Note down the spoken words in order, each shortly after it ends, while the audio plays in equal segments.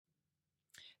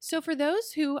So, for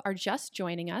those who are just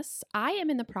joining us, I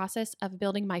am in the process of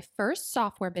building my first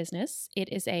software business.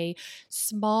 It is a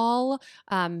small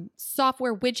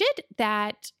software widget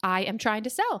that I am trying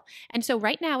to sell. And so,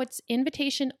 right now, it's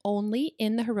invitation only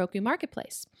in the Heroku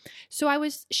Marketplace. So, I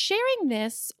was sharing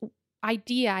this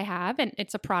idea I have, and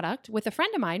it's a product, with a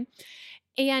friend of mine,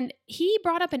 and he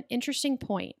brought up an interesting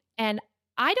point. And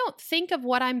I don't think of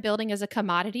what I'm building as a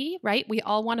commodity, right? We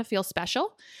all want to feel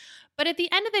special. But at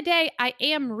the end of the day, I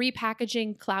am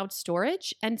repackaging cloud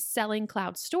storage and selling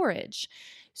cloud storage.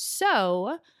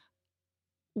 So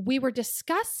we were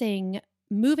discussing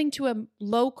moving to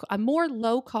a more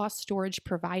low-cost storage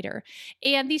provider.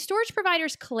 And these storage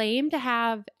providers claim to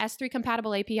have S3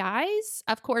 compatible APIs.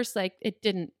 Of course,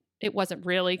 it wasn't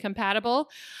really compatible.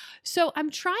 So I'm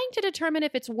trying to determine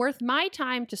if it's worth my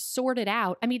time to sort it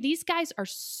out. I mean, these guys are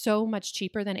so much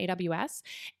cheaper than AWS.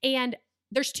 And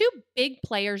there's two big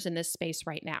players in this space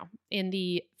right now in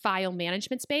the file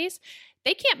management space.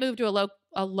 They can't move to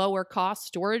a lower cost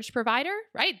storage provider,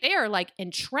 right? They are like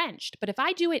entrenched. But if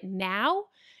I do it now,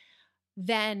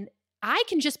 then I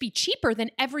can just be cheaper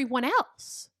than everyone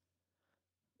else.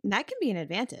 That can be an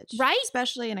advantage, right?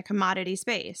 Especially in a commodity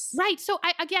space. Right. So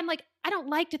I don't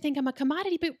like to think I'm a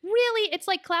commodity, but really it's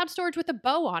like cloud storage with a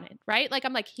bow on it, right? Like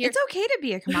I'm like, here. It's okay to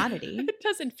be a commodity. It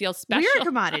doesn't feel special. We're a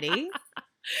commodity.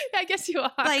 I guess you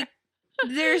are. Like,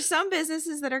 there's some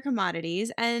businesses that are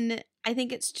commodities, and I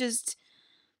think it's just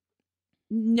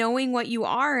knowing what you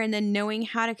are and then knowing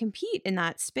how to compete in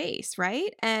that space,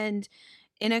 right? And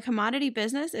in a commodity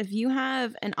business, if you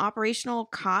have an operational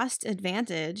cost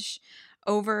advantage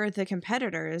over the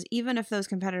competitors, even if those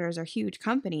competitors are huge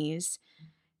companies,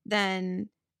 then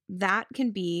that can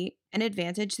be an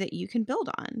advantage that you can build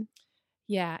on.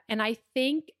 Yeah. And I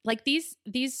think like these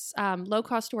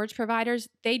low-cost storage providers,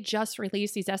 they just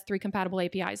released these S3 compatible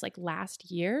APIs like last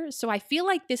year. So I feel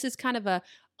like this is kind of a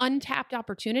untapped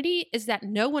opportunity, is that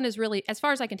no one is really, as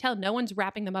far as I can tell, no one's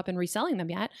wrapping them up and reselling them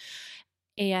yet.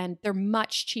 And they're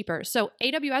much cheaper. So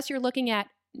AWS, you're looking at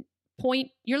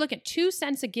 2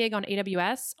 cents a gig on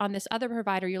AWS. On this other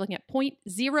provider, you're looking at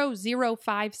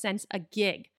 0.005 cents a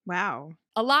gig. Wow.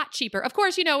 A lot cheaper. Of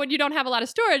course, when you don't have a lot of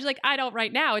storage, like I don't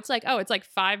right now, it's like, oh, it's like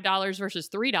 $5 versus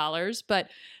 $3. But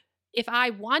if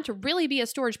I want to really be a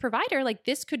storage provider, like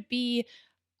this could be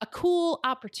a cool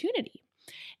opportunity.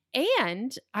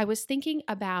 And I was thinking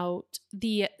about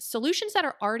the solutions that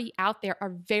are already out there are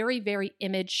very, very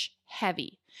image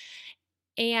heavy.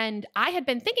 And I had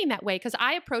been thinking that way because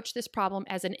I approach this problem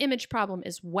as an image problem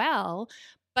as well.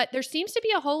 But there seems to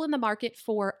be a hole in the market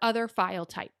for other file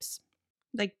types.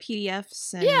 Like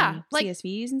PDFs and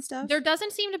CSVs and stuff? There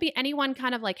doesn't seem to be anyone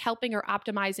kind of like helping or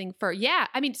optimizing for,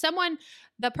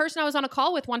 the person I was on a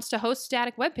call with wants to host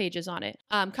static web pages on it,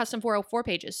 custom 404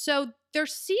 pages. So there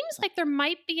seems like there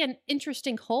might be an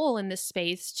interesting hole in this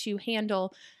space to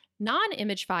handle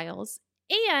non-image files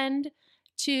and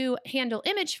to handle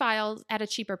image files at a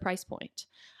cheaper price point.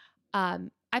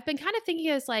 I've been kind of thinking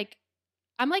as like,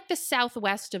 I'm like the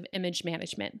Southwest of image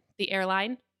management, the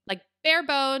airline. Like bare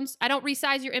bones, I don't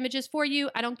resize your images for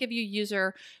you. I don't give you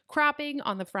user cropping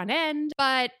on the front end,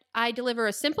 but I deliver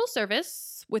a simple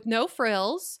service with no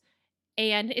frills,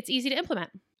 and it's easy to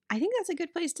implement. I think that's a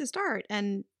good place to start.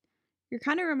 And you're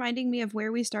kind of reminding me of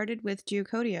where we started with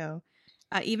Geocodio.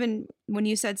 Even when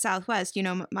you said Southwest,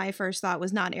 my first thought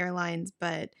was not airlines,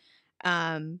 but,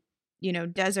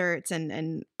 deserts.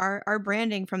 And our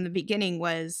branding from the beginning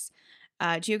was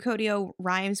Geocodio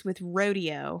rhymes with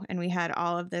rodeo, and we had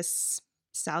all of this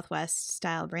Southwest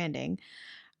style branding.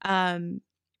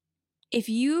 If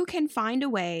you can find a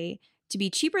way to be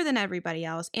cheaper than everybody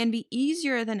else and be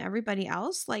easier than everybody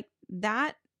else, like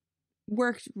that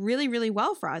worked really, really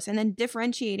well for us. And then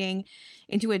differentiating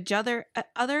into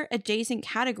other adjacent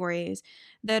categories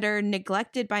that are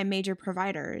neglected by major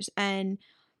providers. And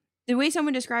the way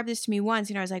someone described this to me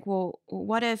once, I was like, well,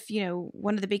 what if,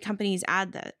 one of the big companies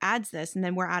adds this and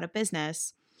then we're out of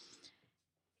business?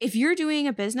 If you're doing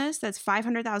a business that's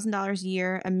 $500,000 a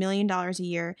year, $1 million a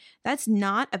year, that's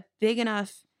not a big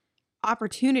enough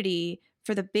opportunity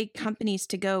for the big companies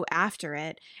to go after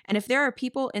it. And if there are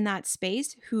people in that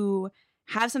space who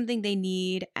have something they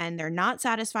need and they're not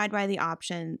satisfied by the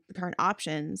current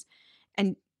options,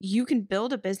 and you can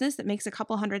build a business that makes a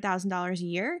couple $100,000 a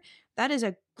year, that is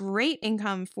a great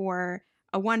income for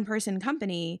a one-person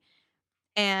company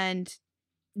and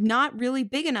not really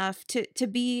big enough to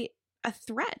be a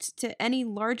threat to any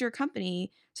larger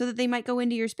company so that they might go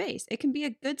into your space. It can be a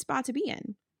good spot to be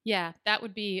in. Yeah, that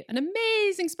would be an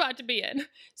amazing spot to be in.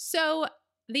 So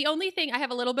the only thing, I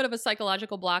have a little bit of a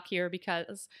psychological block here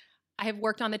because I have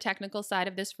worked on the technical side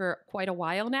of this for quite a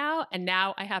while now, and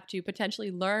now I have to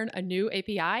potentially learn a new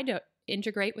API to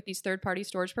integrate with these third-party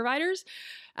storage providers.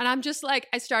 And I'm just like,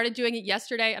 I started doing it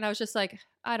yesterday, and I was just like,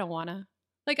 I don't want to.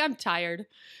 Like, I'm tired.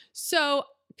 So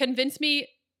convince me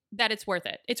that it's worth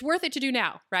it. It's worth it to do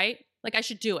now, right? Like, I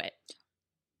should do it.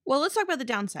 Well, let's talk about the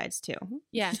downsides too.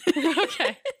 Yeah.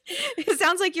 Okay. It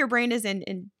sounds like your brain is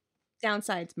in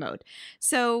downsides mode.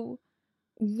 So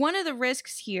one of the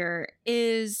risks here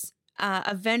is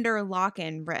a vendor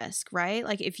lock-in risk, right?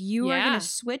 Like if you are going to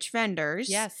switch vendors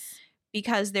yes,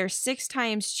 because they're 6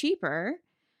 times cheaper,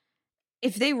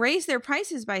 if they raise their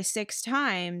prices by 6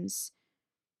 times,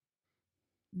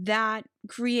 that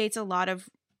creates a lot of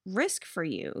risk for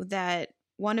you that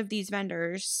one of these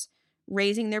vendors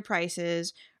raising their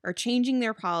prices or changing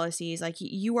their policies, like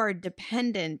you are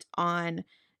dependent on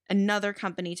another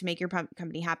company to make your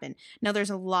company happen. Now, there's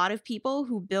a lot of people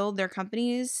who build their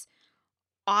companies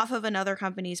off of another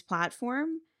company's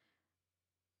platform,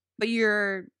 but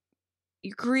you're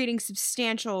creating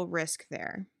substantial risk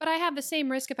there. but I have the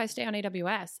same risk if I stay on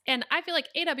AWS. And I feel like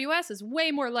AWS is way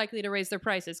more likely to raise their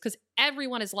prices because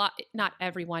everyone is not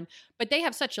everyone, but they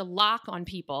have such a lock on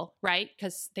people, right?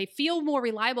 Because they feel more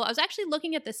reliable. I was actually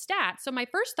looking at the stats. So my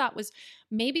first thought was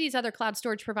maybe these other cloud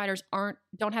storage providers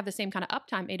don't have the same kind of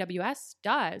uptime AWS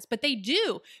does, but they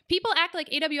do. People act like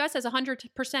AWS has 100%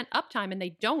 uptime and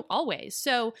they don't always.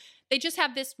 So they just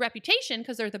have this reputation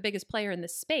because they're the biggest player in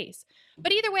this space.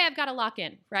 But either way, I've got to lock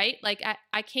in, right? Like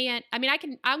I can't, I mean,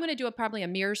 I'm going to do probably a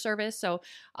mirror service. So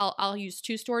I'll use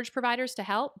 2 storage providers to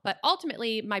help. But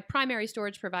ultimately, my primary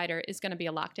storage provider is going to be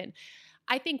a locked in.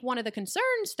 I think one of the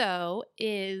concerns, though,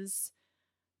 is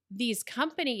these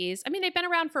companies, I mean, they've been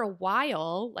around for a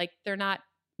while. Like they're not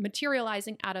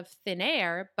materializing out of thin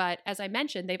air. But as I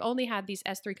mentioned, they've only had these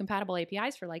S3 compatible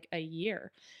APIs for like a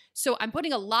year. So I'm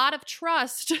putting a lot of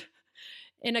trust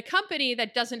in a company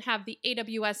that doesn't have the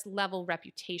AWS level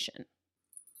reputation.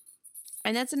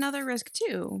 And that's another risk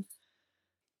too.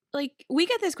 Like we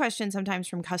get this question sometimes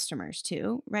from customers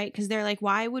too, right? Because they're like,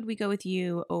 why would we go with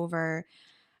you over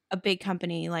a big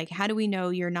company? Like, how do we know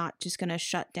you're not just going to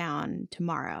shut down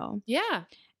tomorrow? Yeah.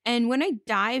 And when I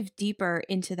dive deeper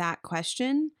into that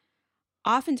question,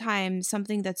 oftentimes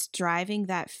something that's driving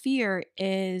that fear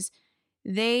is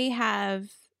they have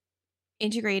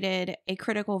integrated a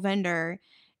critical vendor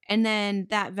and then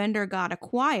that vendor got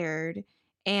acquired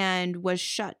and was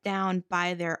shut down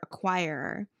by their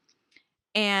acquirer.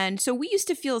 And so we used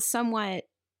to feel somewhat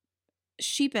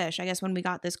sheepish, I guess, when we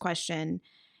got this question.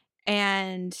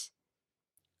 And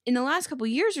in the last couple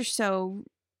of years or so,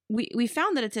 we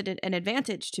found that it's an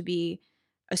advantage to be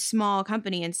a small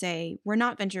company and say, we're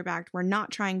not venture backed. We're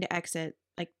not trying to exit.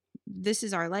 Like, this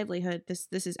is our livelihood.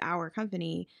 This is our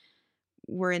company.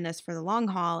 We're in this for the long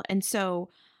haul. And so,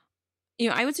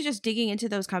 I would suggest digging into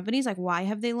those companies. Like, why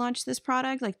have they launched this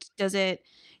product? Like, does it,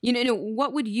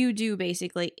 what would you do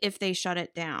basically if they shut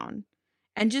it down?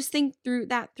 And just think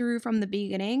through from the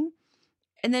beginning.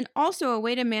 And then also a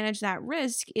way to manage that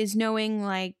risk is knowing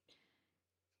like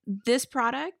this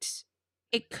product,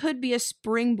 it could be a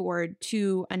springboard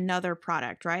to another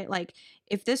product, right? Like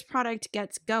if this product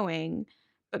gets going,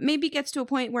 but maybe gets to a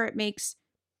point where it makes,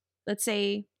 let's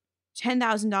say,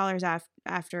 $10,000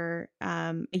 after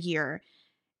a year,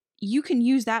 you can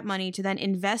use that money to then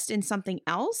invest in something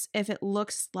else if it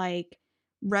looks like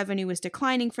revenue is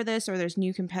declining for this or there's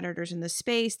new competitors in the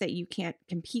space that you can't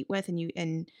compete with,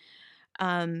 and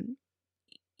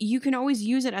you can always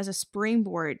use it as a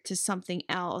springboard to something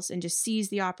else and just seize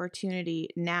the opportunity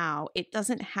now. It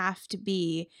doesn't have to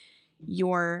be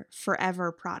your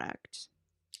forever product.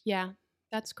 Yeah,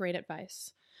 that's great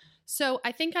advice. So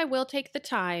I think I will take the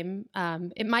time.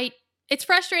 It's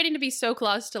frustrating to be so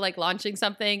close to like launching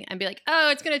something and be like, oh,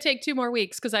 it's going to take 2 more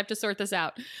weeks because I have to sort this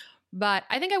out. But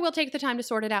I think I will take the time to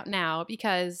sort it out now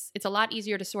because it's a lot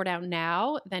easier to sort out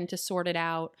now than to sort it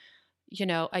out,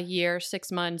 a year,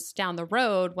 6 months down the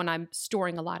road when I'm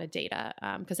storing a lot of data,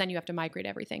 because then you have to migrate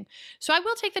everything. So I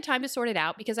will take the time to sort it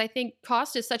out because I think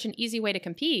cost is such an easy way to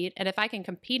compete. And if I can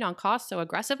compete on cost so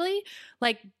aggressively,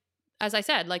 like, as I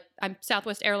said, like I'm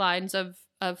Southwest Airlines of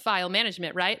file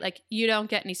management, right? Like you don't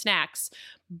get any snacks,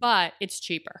 but it's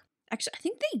cheaper. Actually, I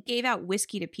think they gave out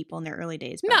whiskey to people in their early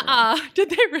days. Nuh-uh.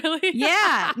 Did they really?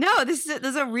 Yeah. No, this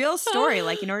is a real story.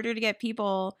 Like in order to get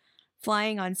people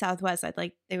flying on Southwest,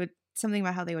 they would something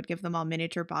about how they would give them all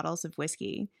miniature bottles of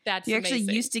whiskey. That's you amazing.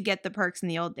 Actually used to get the perks in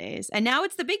the old days. And now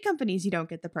it's the big companies you don't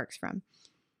get the perks from.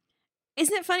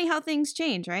 Isn't it funny how things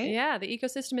change, right? Yeah, the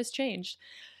ecosystem has changed.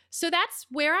 So that's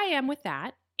where I am with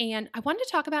that. And I wanted to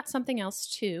talk about something else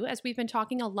too, as we've been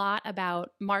talking a lot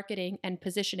about marketing and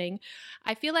positioning.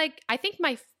 I think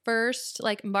my first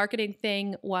like marketing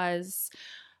thing was,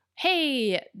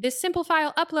 hey, this simple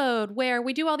file upload where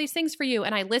we do all these things for you.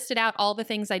 And I listed out all the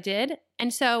things I did.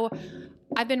 And so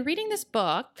I've been reading this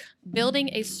book, Building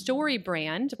a Story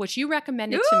Brand, which you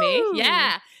recommended to me.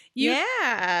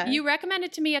 Yeah. You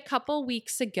recommended to me a couple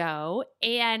weeks ago,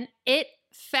 and it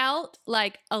felt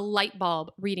like a light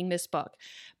bulb reading this book,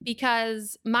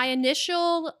 because my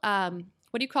initial,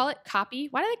 what do you call it? Copy?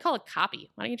 Why do they call it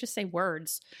copy? Why don't you just say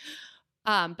words?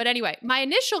 But anyway, my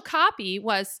initial copy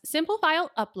was simple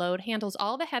file upload handles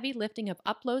all the heavy lifting of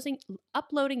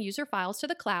uploading user files to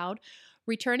the cloud,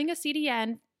 returning a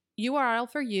CDN URL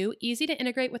for you, easy to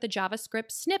integrate with a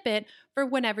JavaScript snippet for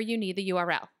whenever you need the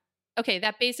URL. Okay,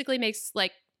 that basically makes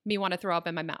like me want to throw up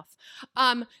in my mouth.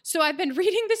 So I've been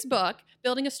reading this book,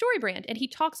 Building a Story Brand, and he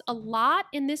talks a lot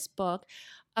in this book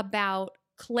about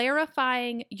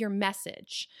clarifying your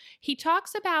message. He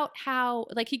talks about how,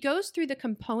 like, he goes through the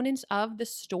components of the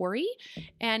story,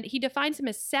 and he defines them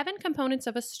as 7 components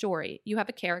of a story. You have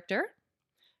a character,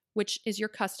 which is your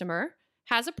customer,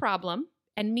 has a problem,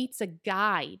 and meets a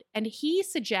guide. And he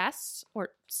suggests, or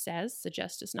says,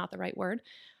 suggest is not the right word,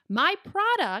 my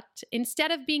product,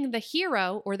 instead of being the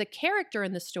hero or the character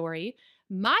in the story,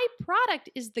 my product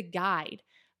is the guide.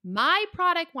 My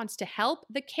product wants to help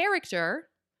the character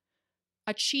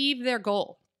achieve their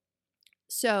goal.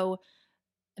 So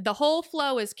the whole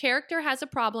flow is character has a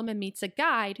problem and meets a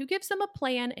guide who gives them a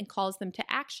plan and calls them to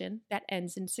action that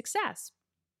ends in success.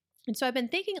 And so I've been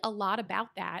thinking a lot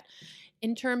about that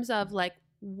in terms of like,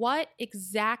 what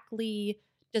exactly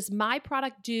does my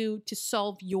product do to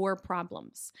solve your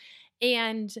problems?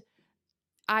 And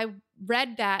I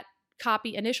read that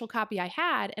initial copy I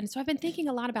had. And so I've been thinking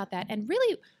a lot about that. And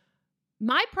really,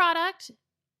 my product,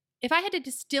 if I had to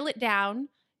distill it down,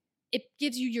 it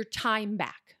gives you your time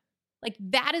back. Like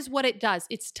that is what it does.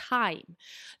 It's time.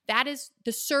 That is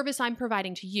the service I'm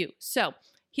providing to you. So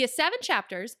he has 7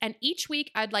 chapters, and each week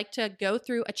I'd like to go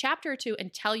through a chapter or two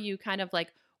and tell you kind of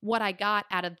like what I got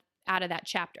out of that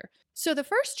chapter. So the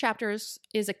first chapter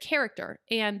is a character,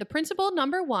 and the principle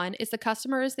number 1 is the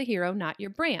customer is the hero, not your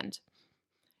brand.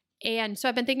 And so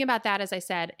I've been thinking about that, as I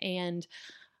said, and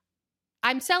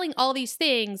I'm selling all these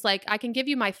things. Like I can give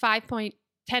you my 5-point,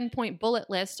 10-point bullet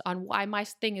list on why my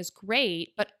thing is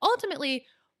great, but ultimately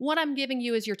what I'm giving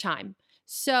you is your time.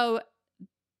 So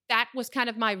that was kind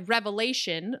of my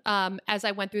revelation as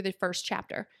I went through the first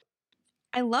chapter.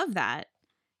 I love that.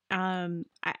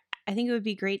 I think it would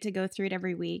be great to go through it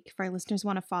every week if our listeners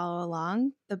want to follow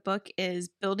along. The book is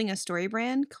Building a Story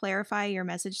Brand, Clarify Your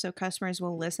Message So Customers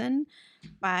Will Listen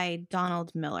by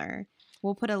Donald Miller.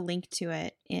 We'll put a link to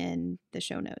it in the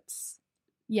show notes.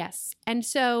 Yes. And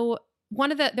so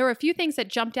there were a few things that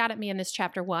jumped out at me in this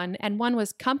chapter 1. And one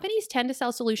was companies tend to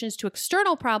sell solutions to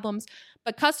external problems,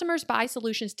 but customers buy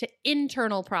solutions to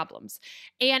internal problems.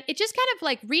 And it just kind of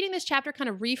like reading this chapter kind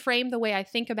of reframed the way I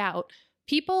think about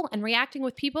people and reacting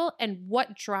with people and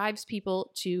what drives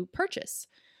people to purchase.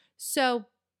 So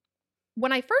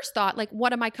when I first thought, like,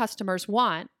 what do my customers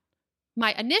want?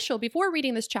 Before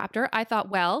reading this chapter, I thought,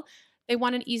 well, they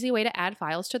want an easy way to add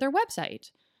files to their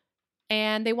website.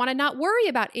 And they want to not worry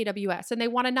about AWS, and they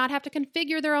want to not have to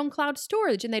configure their own cloud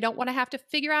storage, and they don't want to have to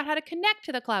figure out how to connect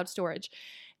to the cloud storage.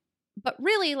 But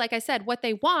really, like I said, what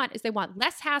they want is they want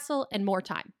less hassle and more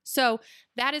time. So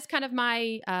that is kind of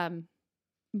my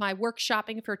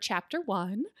workshopping for chapter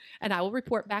 1, and I will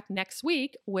report back next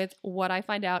week with what I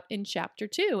find out in chapter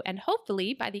 2. And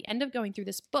hopefully by the end of going through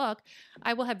this book,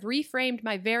 I will have reframed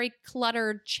my very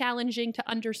cluttered, challenging to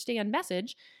understand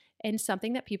message in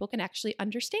something that people can actually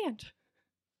understand.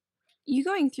 You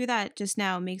going through that just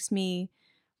now makes me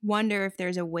wonder if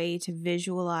there's a way to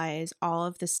visualize all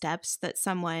of the steps that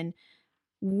someone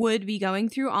would be going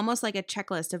through, almost like a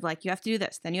checklist of like, you have to do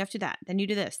this, then you have to do that, then you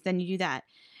do this, then you do that.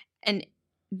 And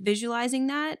visualizing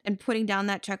that and putting down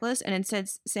that checklist, and instead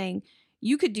saying,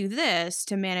 you could do this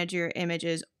to manage your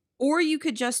images, or you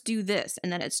could just do this,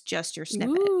 and then it's just your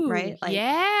snippet. Ooh, right? Like,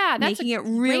 yeah, that's making it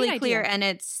really clear. And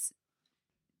it's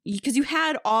because you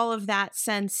had all of that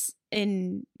sense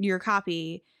in your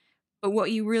copy, but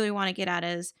what you really want to get at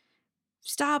is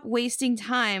stop wasting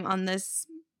time on this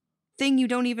thing you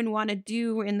don't even want to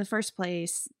do in the first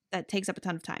place that takes up a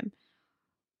ton of time.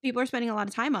 People are spending a lot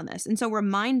of time on this, and so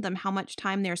remind them how much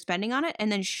time they're spending on it, and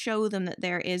then show them that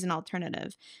there is an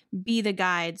alternative. Be the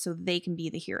guide so they can be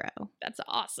the hero. That's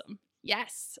awesome.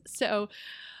 Yes. So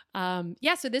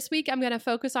so this week I'm going to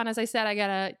focus on, as I said, I got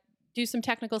to do some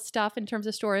technical stuff in terms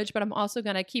of storage, but I'm also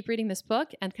going to keep reading this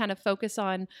book and kind of focus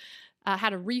on how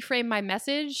to reframe my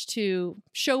message to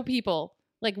show people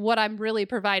like what I'm really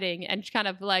providing and kind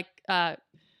of like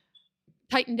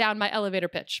tighten down my elevator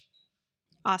pitch.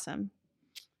 Awesome.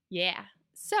 Yeah.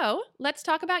 So let's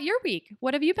talk about your week.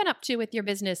 What have you been up to with your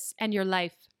business and your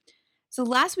life? So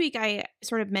last week I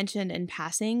sort of mentioned in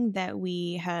passing that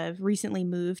we have recently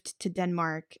moved to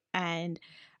Denmark, and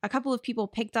a couple of people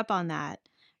picked up on that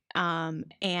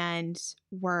and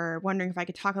were wondering if I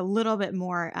could talk a little bit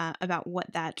more about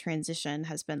what that transition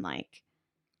has been like.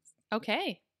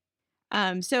 Okay.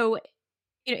 So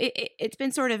it's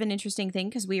been sort of an interesting thing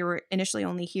because we were initially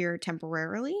only here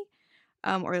temporarily,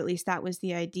 or at least that was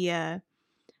the idea.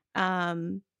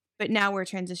 But now we're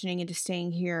transitioning into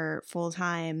staying here full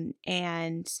time,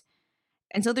 and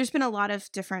so there's been a lot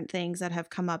of different things that have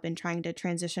come up in trying to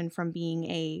transition from being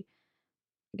a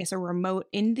remote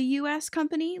in the US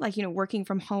company, like, working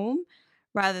from home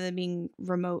rather than being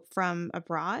remote from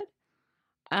abroad.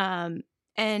 And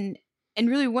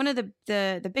really one of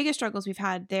the biggest struggles we've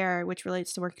had there, which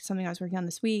relates to something I was working on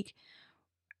this week,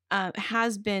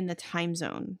 has been the time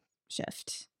zone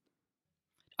shift.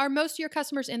 Are most of your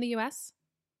customers in the US?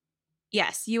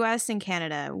 Yes, US and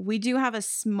Canada. We do have a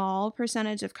small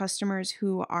percentage of customers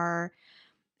who are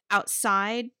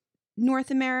outside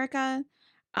North America.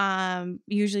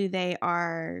 Usually they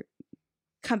are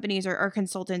companies or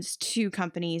consultants to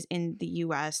companies in the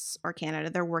US or Canada.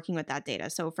 They're working with that data.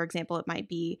 So for example, it might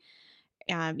be,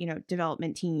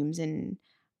 development teams in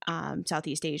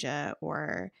Southeast Asia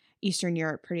or Eastern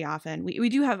Europe pretty often. We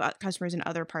do have customers in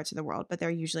other parts of the world, but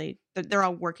they're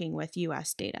all working with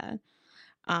US data.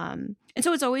 And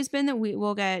so it's always been that we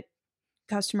will get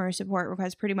customer support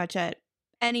requests pretty much at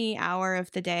any hour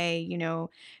of the day.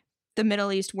 The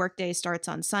Middle East workday starts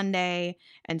on Sunday.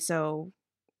 And so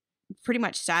pretty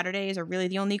much Saturdays are really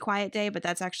the only quiet day, but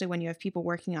that's actually when you have people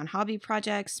working on hobby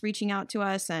projects reaching out to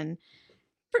us. And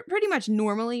pretty much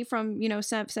normally from,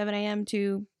 7 a.m.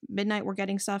 to midnight, we're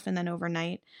getting stuff, and then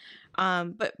overnight.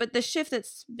 But the shift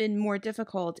that's been more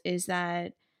difficult is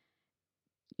that,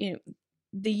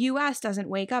 the US doesn't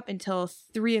wake up until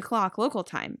 3 o'clock local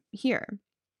time here.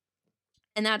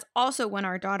 And that's also when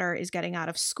our daughter is getting out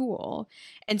of school.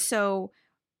 And so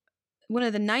one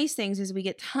of the nice things is we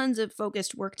get tons of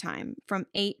focused work time from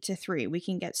 8 to 3. We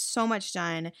can get so much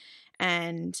done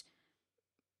and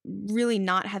really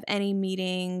not have any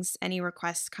meetings, any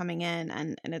requests coming in,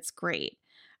 and it's great.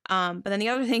 But then the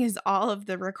other thing is all of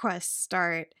the requests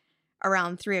start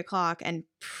around 3 o'clock and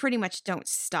pretty much don't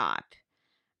stop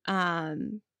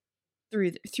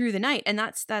through the night. And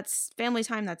that's family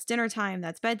time, that's dinner time,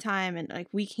 that's bedtime, and like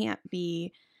we can't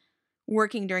be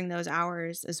working during those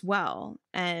hours as well.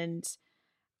 And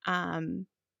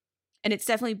it's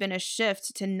definitely been a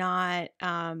shift to not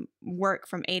work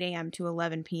from 8 a.m. to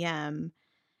 11 p.m.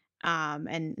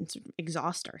 And sort of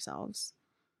exhaust ourselves.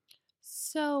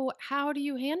 So how do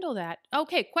you handle that?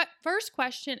 Okay, first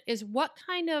question is, what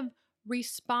kind of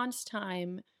response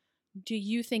time do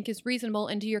you think is reasonable,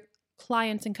 and do your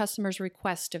clients and customers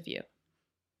request of you?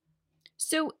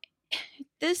 So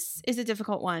this is a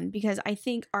difficult one because I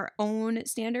think our own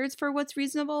standards for what's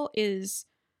reasonable is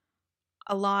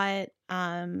a lot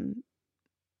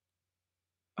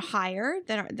higher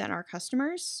than our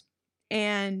customers.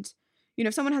 And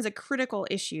if someone has a critical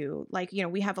issue, like,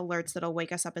 we have alerts that'll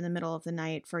wake us up in the middle of the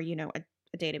night for,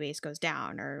 a database goes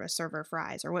down or a server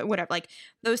fries or whatever, like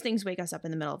those things wake us up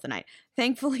in the middle of the night.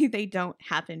 Thankfully, they don't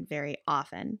happen very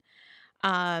often.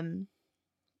 But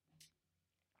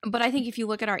I think if you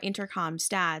look at our intercom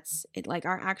stats, like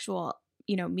our actual,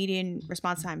 median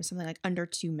response time is something like under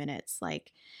 2 minutes.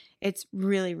 Like it's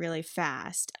really, really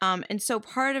fast. And so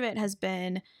part of it has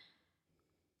been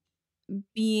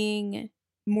being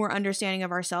more understanding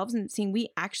of ourselves and seeing we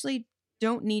actually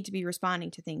don't need to be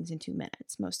responding to things in 2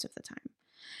 minutes most of the time.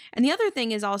 And the other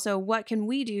thing is also, what can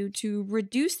we do to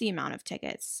reduce the amount of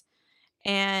tickets?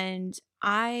 And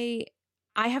I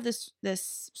have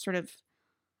this sort of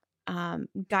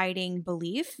guiding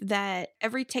belief that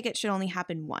every ticket should only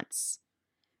happen once,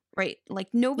 right? Like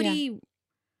nobody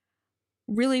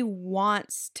really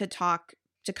wants to talk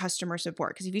to customer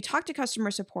support, because if you talk to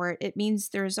customer support, it means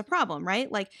there's a problem,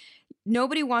 right? Like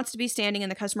nobody wants to be standing in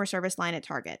the customer service line at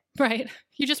Target. Right.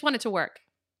 You just want it to work.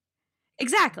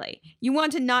 Exactly. You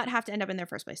want to not have to end up in their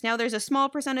first place. Now, there's a small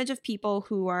percentage of people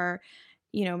who are,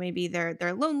 maybe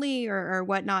they're lonely or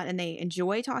whatnot, and they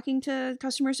enjoy talking to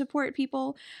customer support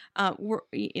people.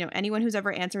 Anyone who's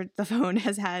ever answered the phone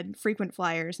has had frequent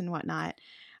flyers and whatnot.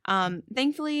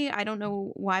 Thankfully, I don't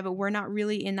know why, but we're not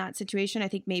really in that situation. I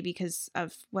think maybe because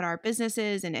of what our business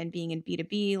is and being in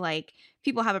B2B, like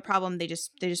people have a problem, they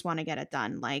just want to get it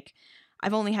done. Like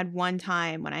I've only had one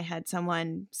time when I had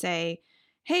someone say,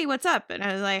 hey, what's up? And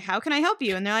I was like, how can I help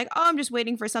you? And they're like, oh, I'm just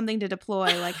waiting for something to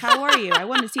deploy. Like, how are you? I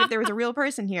wanted to see if there was a real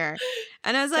person here.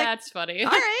 And I was like, that's funny.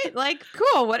 all right, like,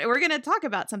 cool. What, we're going to talk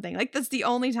about something. Like, that's the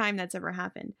only time that's ever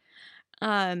happened.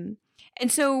 And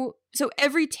so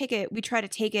every ticket, we try to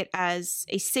take it as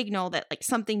a signal that like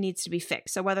something needs to be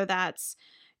fixed. So whether that's,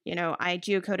 I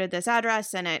geocoded this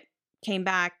address and it came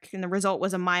back and the result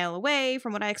was a mile away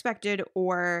from what I expected,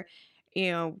 or,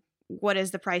 what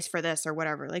is the price for this or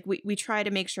whatever. Like we try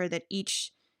to make sure that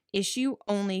each issue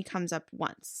only comes up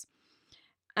once.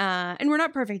 And we're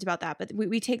not perfect about that, but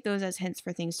we take those as hints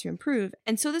for things to improve.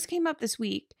 And so this came up this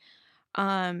week.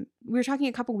 We were talking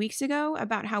a couple weeks ago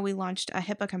about how we launched a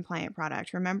HIPAA compliant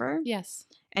product, remember? Yes.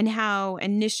 And how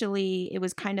initially it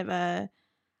was kind of a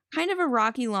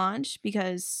rocky launch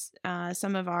because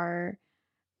some of our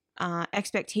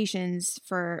expectations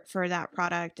for that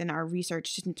product and our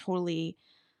research didn't totally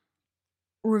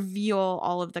reveal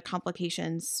all of the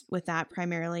complications with that,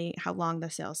 primarily how long the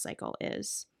sales cycle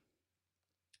is.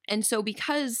 And so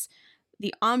because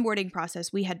the onboarding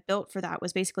process we had built for that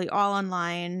was basically all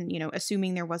online,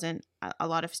 assuming there wasn't a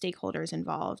lot of stakeholders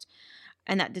involved,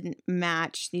 and that didn't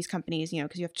match these companies,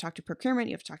 because you have to talk to procurement,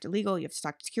 you have to talk to legal, you have to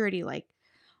talk to security, like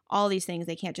all these things.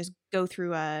 They can't just go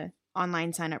through a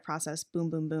online sign up process,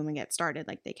 boom, boom, boom, and get started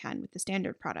like they can with the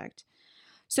standard product.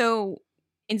 So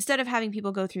instead of having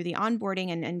people go through the onboarding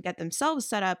and get themselves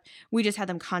set up, we just had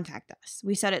them contact us.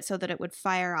 We set it so that it would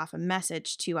fire off a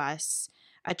message to us,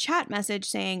 a chat message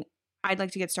saying, I'd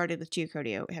like to get started with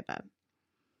Geocodio HIPAA.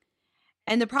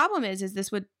 And the problem is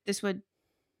this would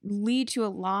lead to a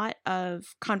lot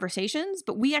of conversations,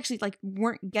 but we actually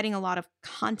weren't getting a lot of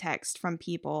context from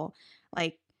people.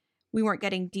 Like we weren't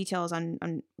getting details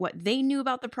on what they knew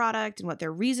about the product and what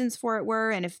their reasons for it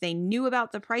were, and if they knew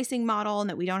about the pricing model and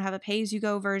that we don't have a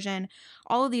pay-as-you-go version,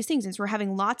 all of these things. And so we're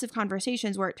having lots of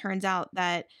conversations where it turns out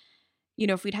that,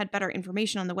 if we'd had better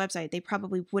information on the website, they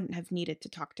probably wouldn't have needed to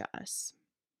talk to us.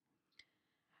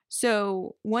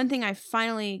 So one thing I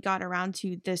finally got around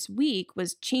to this week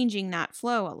was changing that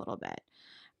flow a little bit.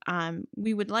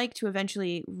 We would like to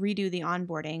eventually redo the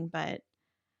onboarding, but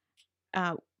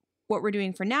what we're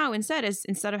doing for now instead is,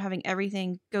 instead of having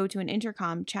everything go to an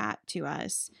intercom chat to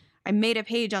us, I made a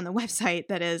page on the website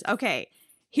that is, okay,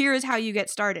 here's how you get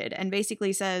started, and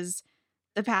basically says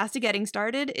the path to getting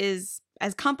started is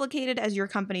as complicated as your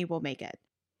company will make it.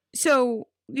 So,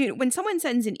 when someone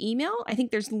sends an email, I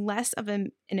think there's less of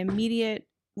an immediate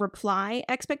reply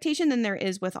expectation than there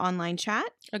is with online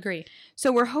chat. Agree.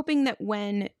 So we're hoping that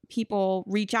when people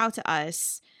reach out to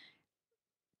us,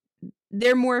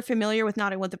 they're more familiar with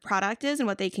not only what the product is and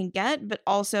what they can get, but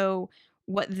also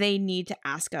what they need to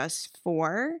ask us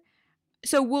for.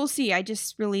 So we'll see. I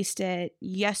just released it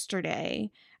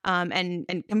yesterday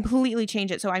and completely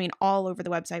changed it. So, all over the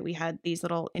website, we had these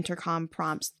little intercom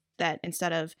prompts that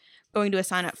instead of going to a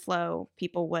sign up flow,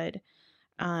 people would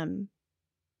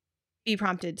be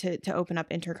prompted to open up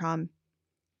intercom.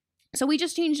 So we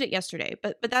just changed it yesterday,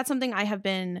 but that's something I have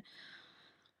been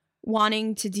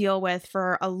wanting to deal with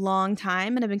for a long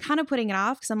time, and I've been kind of putting it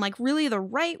off because I'm like, really the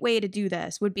right way to do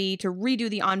this would be to redo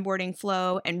the onboarding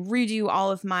flow and redo all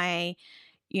of my,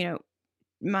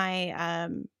 my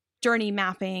journey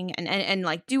mapping and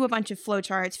like do a bunch of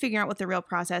flowcharts, figuring out what the real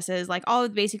process is, like all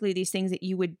of basically these things that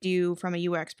you would do from a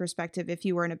UX perspective if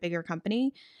you were in a bigger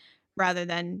company, rather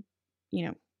than,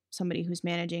 somebody who's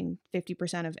managing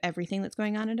 50% of everything that's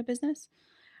going on in a business.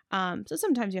 So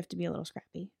sometimes you have to be a little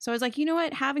scrappy. So I was like, you know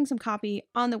what, having some copy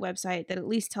on the website that at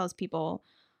least tells people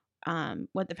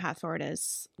what the path forward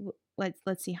is.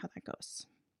 Let's see how that goes.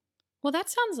 Well, that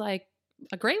sounds like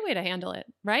a great way to handle it,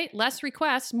 right? Less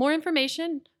requests, more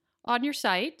information on your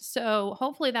site. So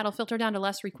hopefully that'll filter down to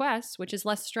less requests, which is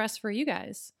less stress for you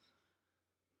guys.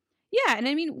 Yeah. And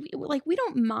we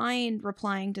don't mind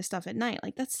replying to stuff at night.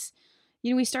 Like that's,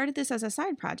 we started this as a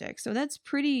side project. So that's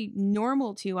pretty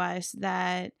normal to us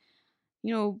that,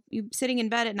 you're sitting in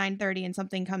bed at 9:30 and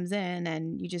something comes in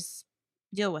and you just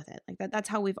deal with it. Like that's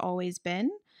how we've always been.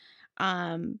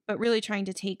 But really trying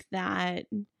to take that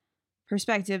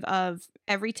perspective of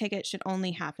every ticket should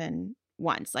only happen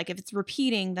once. Like if it's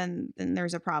repeating, then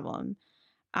there's a problem.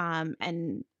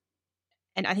 And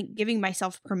I think giving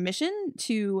myself permission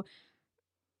to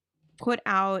put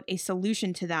out a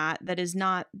solution to that is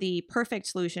not the perfect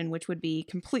solution, which would be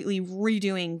completely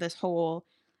redoing this whole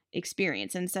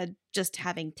experience, instead just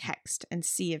having text and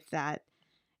see if that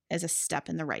is a step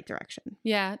in the right direction.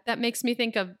 Yeah, that makes me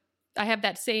think of, I have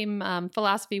that same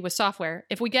philosophy with software.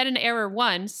 If we get an error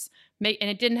once, and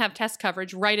it didn't have test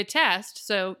coverage, write a test.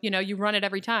 So, you run it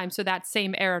every time. So that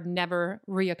same error never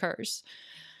reoccurs.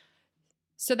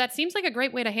 So that seems like a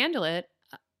great way to handle it.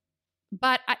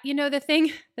 But the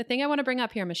thing I want to bring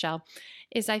up here, Michelle,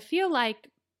 is I feel like,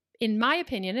 in my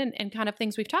opinion, and kind of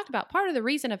things we've talked about, part of the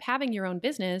reason of having your own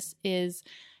business is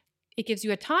it gives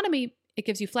you autonomy, it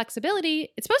gives you flexibility.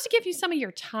 It's supposed to give you some of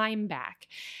your time back.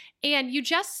 And you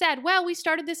just said, well, we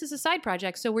started this as a side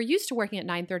project, so we're used to working at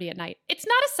 9:30 at night. It's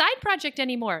not a side project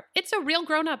anymore. It's a real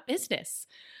grown-up business.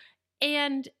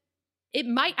 And it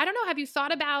might, I don't know, have you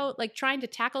thought about like trying to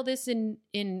tackle this in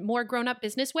more grown-up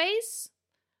business ways?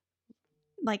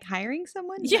 Like hiring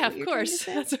someone? Yeah, of course.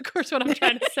 That's of course what I'm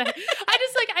trying to say.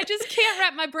 I just can't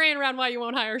wrap my brain around why you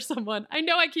won't hire someone. I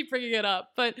know I keep bringing it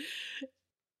up, but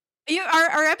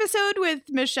our episode with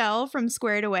Michelle from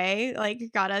Squared Away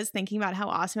got us thinking about how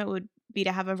awesome it would be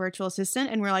to have a virtual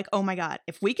assistant, and we're like, oh my god,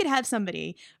 if we could have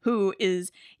somebody who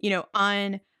is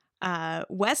on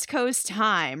West Coast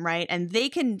time, right, and they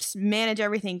can manage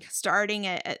everything starting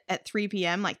at 3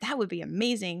 p.m. that would be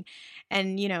amazing.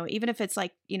 And even if it's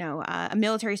a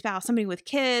military spouse, somebody with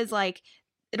kids,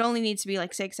 it only needs to be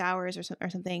 6 hours or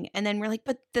something. And then we're like,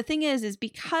 but the thing is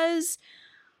because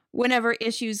whenever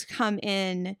issues come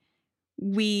in,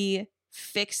 we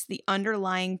fix the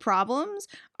underlying problems.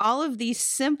 All of these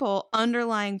simple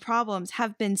underlying problems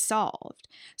have been solved.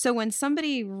 So when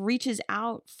somebody reaches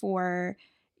out for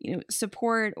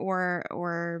support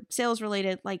or sales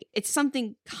related, it's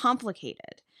something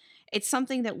complicated. It's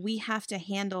something that we have to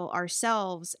handle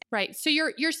ourselves. Right. So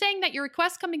you're saying that your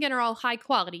requests coming in are all high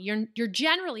quality. You're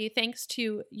generally, thanks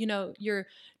to, your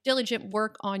diligent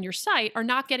work on your site, are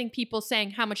not getting people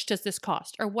saying, how much does this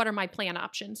cost? Or what are my plan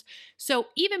options? So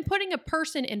even putting a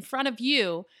person in front of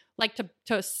you,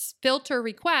 to filter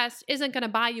requests, isn't going to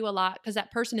buy you a lot, because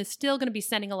that person is still going to be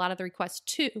sending a lot of the requests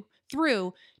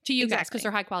through to you guys, because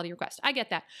they're high quality requests. I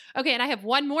get that. Okay. And I have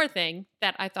one more thing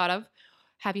that I thought of.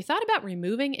 Have you thought about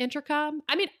removing intercom?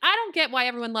 I mean, I don't get why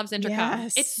everyone loves intercom.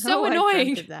 Yes. It's so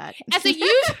annoying. As a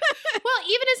user, well,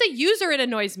 even as a user, it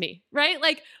annoys me, right?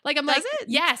 I'm Does it?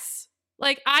 Yes.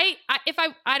 I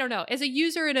don't know. As a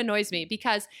user, it annoys me,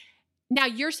 because now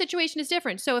your situation is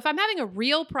different. So if I'm having a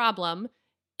real problem,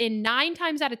 in 9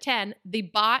 times out of 10, the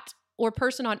bot or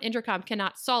person on intercom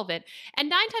cannot solve it. And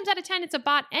 9 times out of 10, it's a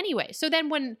bot anyway. So then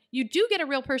when you do get a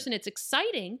real person, it's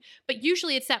exciting, but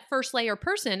usually it's that first layer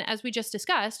person, as we just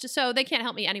discussed. So they can't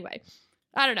help me anyway.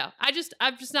 I don't know. I'm just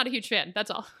not a huge fan. That's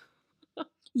all.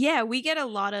 Yeah, we get a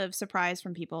lot of surprise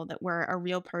from people that we're a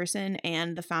real person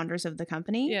and the founders of the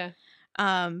company. Yeah.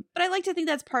 But I like to think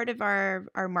that's part of our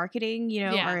marketing,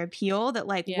 our appeal, that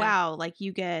wow,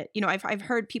 you get, I've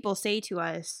heard people say to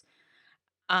us,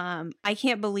 I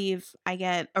can't believe I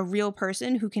get a real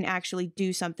person who can actually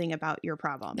do something about your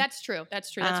problem. That's true.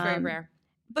 That's very rare.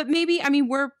 But maybe,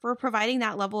 we're providing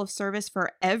that level of service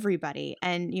for everybody.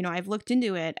 And, I've looked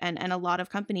into it, and a lot of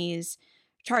companies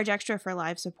charge extra for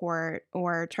live support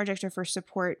or charge extra for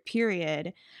support,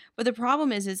 period. But the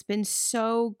problem is, it's been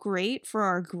so great for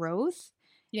our growth,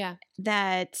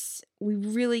 that we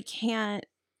really can't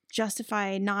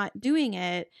justify not doing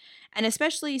it. And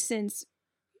especially since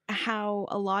how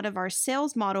a lot of our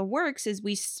sales model works is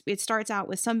it starts out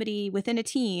with somebody within a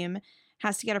team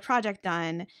has to get a project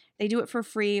done. They do it for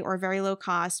free or very low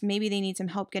cost. Maybe they need some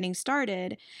help getting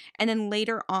started. And then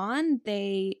later on,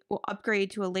 they will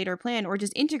upgrade to a later plan or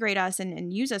just integrate us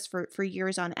and use us for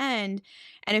years on end.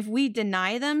 And if we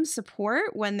deny them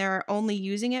support when they're only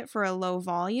using it for a low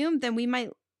volume, then we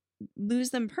might lose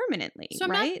them permanently. So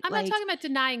I'm right? not talking about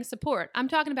denying support. I'm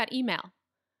talking about email.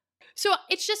 So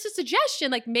it's just a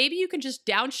suggestion, maybe you can just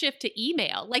downshift to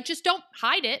email. Just don't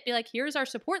hide it. Be like, here's our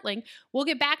support link. We'll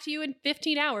get back to you in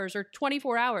 15 hours or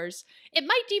 24 hours. It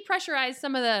might depressurize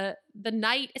some of the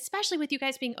night, especially with you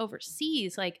guys being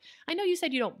overseas. I know you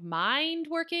said you don't mind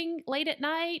working late at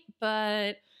night,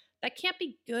 but that can't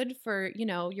be good for,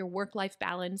 your work-life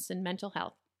balance and mental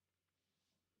health.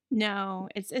 No,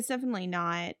 it's definitely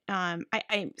not.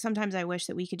 I sometimes I wish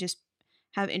that we could just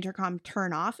have intercom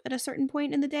turn off at a certain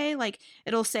point in the day.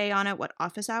 It'll say on it what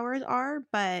office hours are,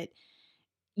 but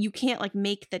you can't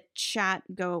make the chat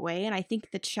go away. And I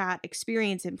think the chat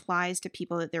experience implies to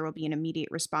people that there will be an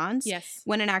immediate response. Yes.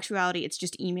 When in actuality, it's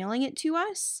just emailing it to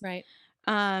us. Right.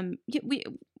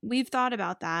 We've thought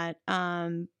about that.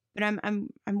 But I'm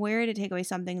wary to take away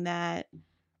something that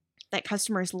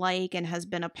customers like and has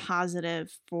been a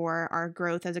positive for our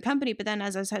growth as a company. But then,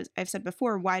 as I've said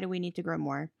before, why do we need to grow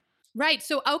more? Right.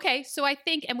 So, okay. So I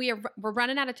think, and we're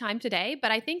running out of time today, but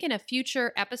I think in a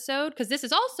future episode, because this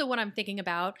is also what I'm thinking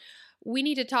about, we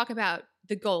need to talk about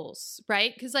the goals,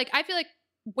 right? Because I feel like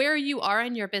where you are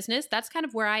in your business, that's kind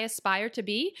of where I aspire to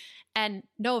be. And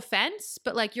no offense,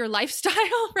 but like your lifestyle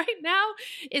right now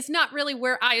is not really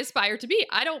where I aspire to be.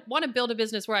 I don't want to build a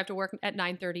business where I have to work at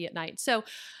 9:30 at night. So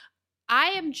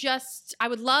I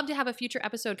would love to have a future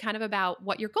episode kind of about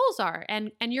what your goals are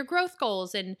and your growth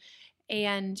goals and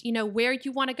where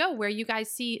you want to go, where you guys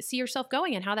see yourself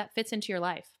going and how that fits into your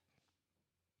life.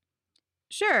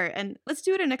 Sure. And let's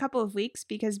do it in a couple of weeks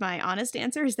because my honest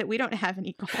answer is that we don't have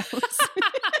any goals.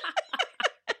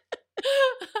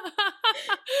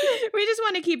 We just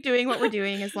want to keep doing what we're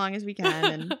doing as long as we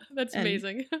can. That's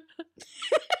amazing.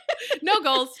 No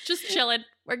goals, just chilling.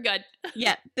 We're good.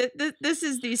 Yeah. This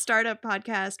is the startup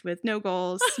podcast with no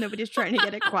goals. Nobody's trying to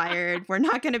get acquired. We're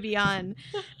not going to be on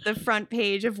the front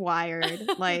page of Wired.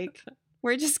 Like,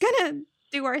 we're just going to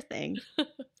do our thing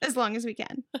as long as we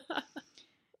can.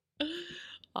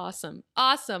 Awesome.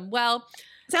 Well,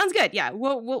 sounds good. Yeah.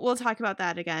 We'll talk about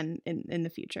that again in the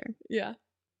future. Yeah.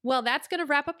 Well, that's going to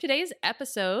wrap up today's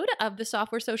episode of the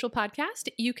Software Social Podcast.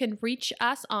 You can reach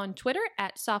us on Twitter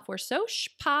at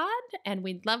SoftwareSocialPod, and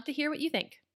we'd love to hear what you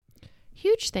think.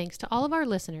 Huge thanks to all of our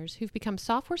listeners who've become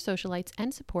software socialites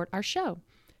and support our show.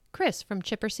 Chris from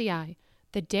Chipper CI,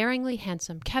 the daringly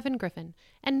handsome Kevin Griffin,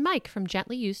 and Mike from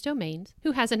Gently Used Domains,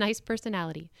 who has a nice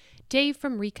personality, Dave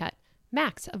from Recut,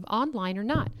 Max of Online or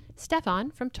Not,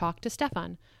 Stefan from Talk to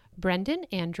Stefan, Brendan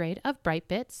Andrade of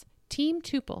Brightbits, Team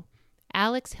Tuple,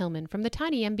 Alex Hillman from the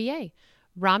Tiny MBA,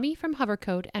 Rami from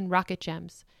Hovercode and Rocket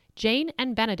Gems, Jane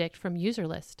and Benedict from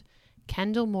Userlist,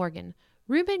 Kendall Morgan,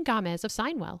 Ruben Gomez of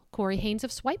Signwell, Corey Haynes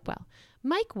of Swipewell,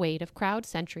 Mike Wade of Crowd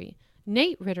Sentry,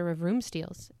 Nate Ritter of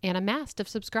Roomsteals, Anna Mast of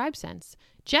SubscribeSense,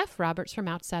 Jeff Roberts from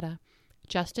Outseta,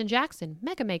 Justin Jackson,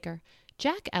 Megamaker,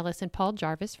 Jack Ellis and Paul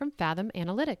Jarvis from Fathom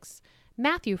Analytics,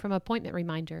 Matthew from Appointment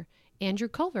Reminder, Andrew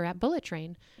Culver at Bullet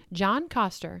Train, John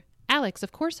Coster, Alex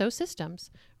of Corso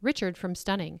Systems, Richard from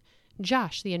Stunning,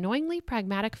 Josh, the annoyingly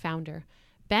pragmatic founder,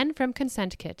 Ben from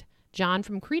Consent Kit, John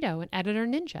from Credo and Editor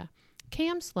Ninja,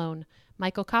 Cam Sloan,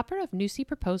 Michael Copper of Newsy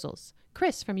Proposals,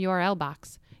 Chris from URL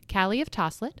Box, Callie of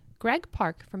Toslet, Greg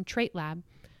Park from Trait Lab,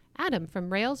 Adam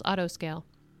from Rails Autoscale,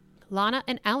 Lana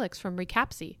and Alex from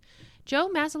Recapsy, Joe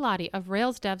Mazzolotti of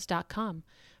RailsDevs.com,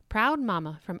 Proud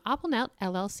Mama from AppleNet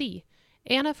LLC,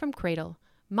 Anna from Cradle,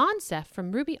 Monsef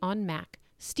from Ruby on Mac,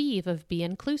 Steve of Be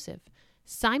Inclusive,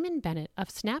 Simon Bennett of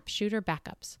Snap Shooter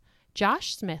Backups,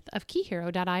 Josh Smith of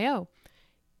KeyHero.io,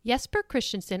 Jesper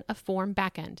Christensen of Form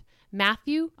Backend,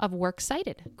 Matthew of Works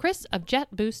Cited, Chris of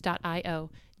JetBoost.io,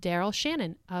 Daryl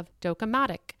Shannon of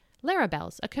Docomatic,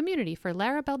 Laravel's, a community for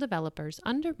Laravel developers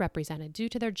underrepresented due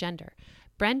to their gender,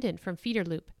 Brendan from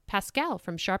Feederloop, Pascal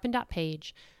from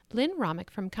Sharpen.page, Lynn Romick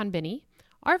from Konbini,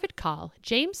 Arvid Kahl,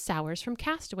 James Sowers from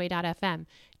Castaway.fm,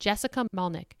 Jessica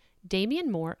Malnick,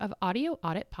 Damian Moore of Audio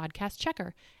Audit Podcast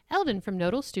Checker, Eldon from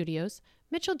Nodal Studios,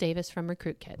 Mitchell Davis from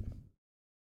RecruitKit.